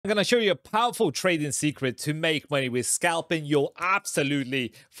going to show you a powerful trading secret to make money with scalping. You'll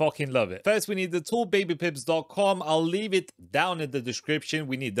absolutely fucking love it. First, we need the tool babypips.com. I'll leave it down in the description.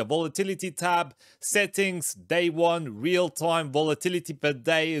 We need the volatility tab, settings, day one, real-time volatility per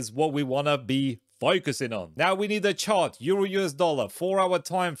day is what we want to be focusing on. Now we need a chart, euro US dollar, 4-hour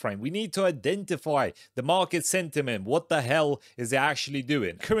time frame. We need to identify the market sentiment. What the hell is it actually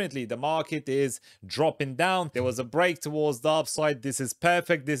doing? Currently the market is dropping down. There was a break towards the upside. This is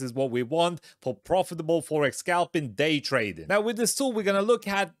perfect. This is what we want for profitable forex scalping day trading. Now with this tool we're going to look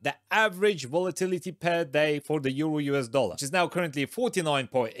at the average volatility per day for the euro US dollar, which is now currently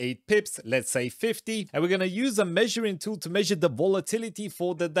 49.8 pips, let's say 50, and we're going to use a measuring tool to measure the volatility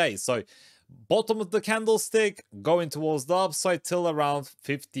for the day. So bottom of the candlestick going towards the upside till around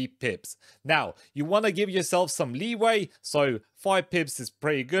 50 pips. Now you want to give yourself some leeway, so 5 pips is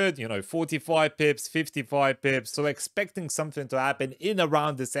pretty good, you know, 45 pips, 55 pips. So expecting something to happen in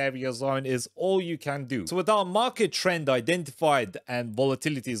around this area zone is all you can do. So with our market trend identified and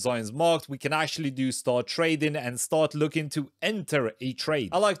volatility zones marked, we can actually start trading and start looking to enter a trade.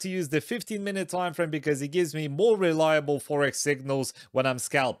 I like to use the 15-minute time frame because it gives me more reliable forex signals when I'm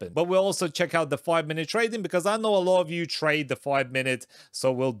scalping. But we'll also check out the 5-minute trading because I know a lot of you trade the 5-minute,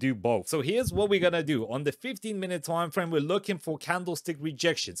 so we'll do both. So here's what we're gonna do. On the 15-minute time frame, we're looking for candlestick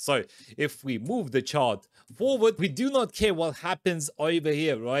rejection. So if we move the chart forward, we do not care what happens over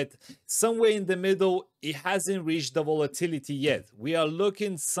here, right? Somewhere in the middle, it hasn't reached the volatility yet. We are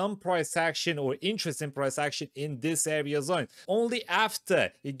looking some price action or interest in price action in this area zone. Only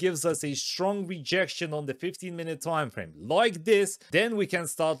after it gives us a strong rejection on the 15-minute time frame like this, then we can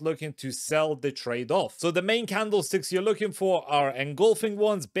start looking to sell the trade off. So the main candlesticks you're looking for are engulfing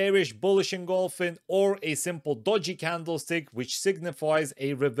ones, bearish, bullish engulfing, or a simple doji candlestick, which signifies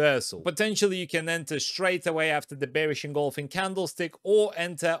a reversal. Potentially you can enter straight away after the bearish engulfing candlestick or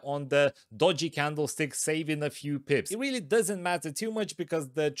enter on the doji candlestick, saving a few pips. It really doesn't matter too much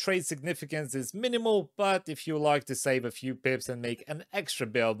because the trade significance is minimal, but if you like to save a few pips and make an extra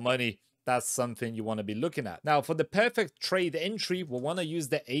bit of money, that's something you want to be looking at. Now, for the perfect trade entry, we'll want to use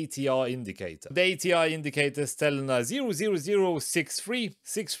the ATR indicator. The ATR indicator is telling us 00063.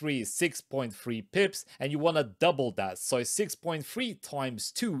 63 is 6.3 pips, and you want to double that. So 6.3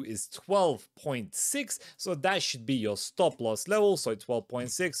 times 2 is 12.6. So that should be your stop loss level. So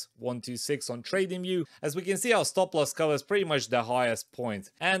 12.6, 126 on TradingView. As we can see, our stop loss covers pretty much the highest point.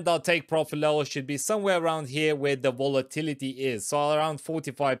 And our take profit level should be somewhere around here where the volatility is. So around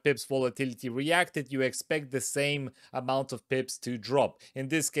 45 pips volatility reacted, you expect the same amount of pips to drop. In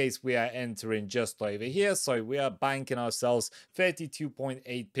this case, we are entering just over here, so we are banking ourselves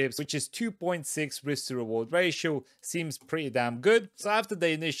 32.8 pips, which is 2.6 risk to reward ratio. Seems pretty damn good. So after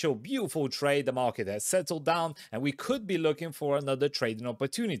the initial beautiful trade, the market has settled down and we could be looking for another trading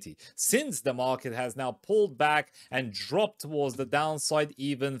opportunity, since the market has now pulled back and dropped towards the downside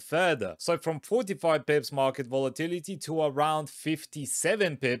even further. So from 45 pips market volatility to around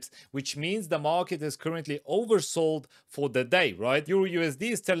 57 pips, which means the market is currently oversold for the day, right? Euro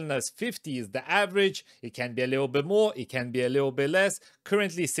USD is telling us 50 is the average. It can be a little bit more, it can be a little bit less.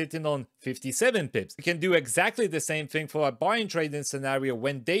 Currently sitting on 57 pips. We can do exactly the same thing for a buying trading scenario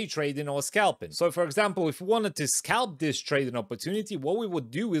when day trading or scalping. So for example, if we wanted to scalp this trading opportunity, what we would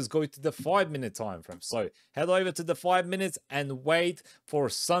do is go to the 5-minute time frame. So head over to the 5 minutes and wait for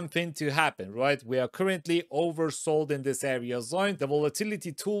something to happen, right? We are currently oversold in this area zone. The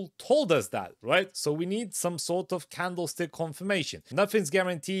volatility tool told us that, right? So we need some sort of candlestick confirmation. Nothing's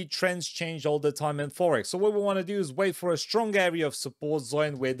guaranteed. Trends change all the time in Forex. So what we want to do is wait for a strong area of support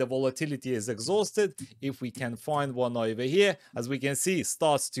zone where the volatility is exhausted. If we can find one over here, as we can see, it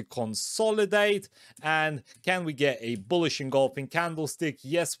starts to consolidate. And can we get a bullish engulfing candlestick?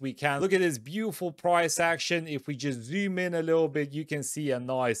 Yes, we can. Look at this beautiful price action. If we just zoom in a little bit, you can see a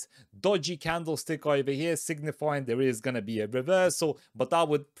nice dodgy candlestick over here, signifying there is going to be a reversal, but I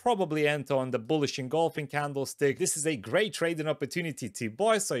would probably enter on the bullish engulfing candlestick. This is a great trading opportunity to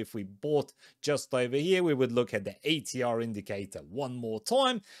buy. So if we bought just over here, we would look at the ATR indicator one more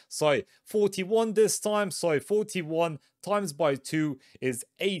time. So 41 this time. So 41 times by 2 is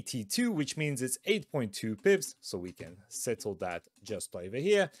 82, which means it's 8.2 pips. So we can settle that just over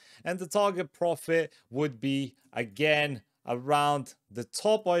here. And the target profit would be, again, around the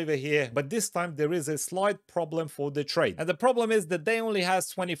top over here, but this time there is a slight problem for the trade, and the problem is the day only has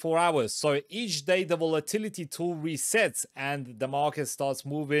 24 hours. So each day the volatility tool resets and the market starts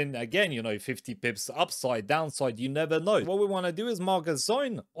moving again, you know, 50 pips upside, downside, you never know. What we want to do is mark a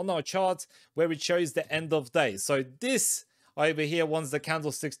zone on our chart where it shows the end of day. So this over here, once the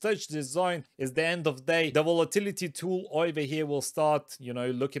candlesticks touch this zone, is the end of day. The volatility tool over here will start, you know,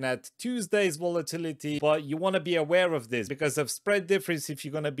 looking at Tuesday's volatility. But you want to be aware of this because of spread difference. If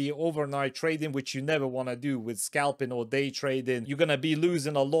you're going to be overnight trading, which you never want to do with scalping or day trading, you're going to be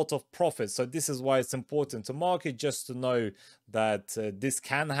losing a lot of profit. So this is why it's important to market, just to know that this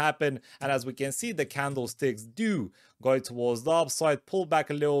can happen. And as we can see, the candlesticks do go towards the upside, pull back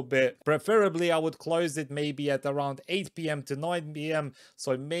a little bit. Preferably I would close it maybe at around 8 p.m. to 9 p.m.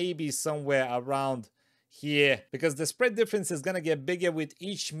 so maybe somewhere around here, because the spread difference is going to get bigger with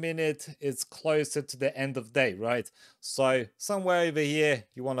each minute it's closer to the end of day, right? So somewhere over here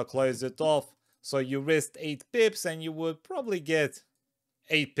you want to close it off, so you risked 8 pips and you would probably get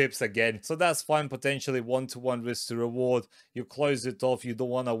 8 pips again. So that's fine, potentially 1-to-1 risk to reward. You close it off, you don't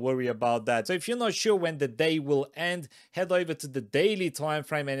want to worry about that. So if you're not sure when the day will end, head over to the daily time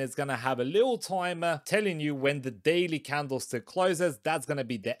frame and it's going to have a little timer telling you when the daily candlestick closes. That's going to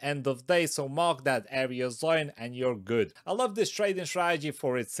be the end of day, so mark that area zone and you're good. I love this trading strategy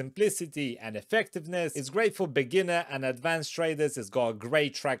for its simplicity and effectiveness. It's great for beginner and advanced traders. It's got a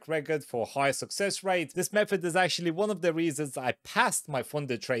great track record for high success rate. This method is actually one of the reasons I passed my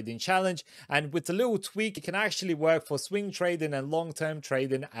funded trading challenge, and with a little tweak it can actually work for swing trading and long-term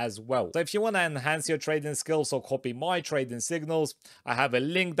trading as well. So if you want to enhance your trading skills or copy my trading signals, I have a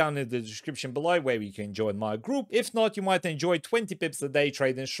link down in the description below where you can join my group. If not, you might enjoy 20 pips a day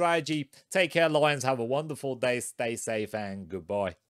trading strategy. Take care, Lions. Have a wonderful day, stay safe, and goodbye.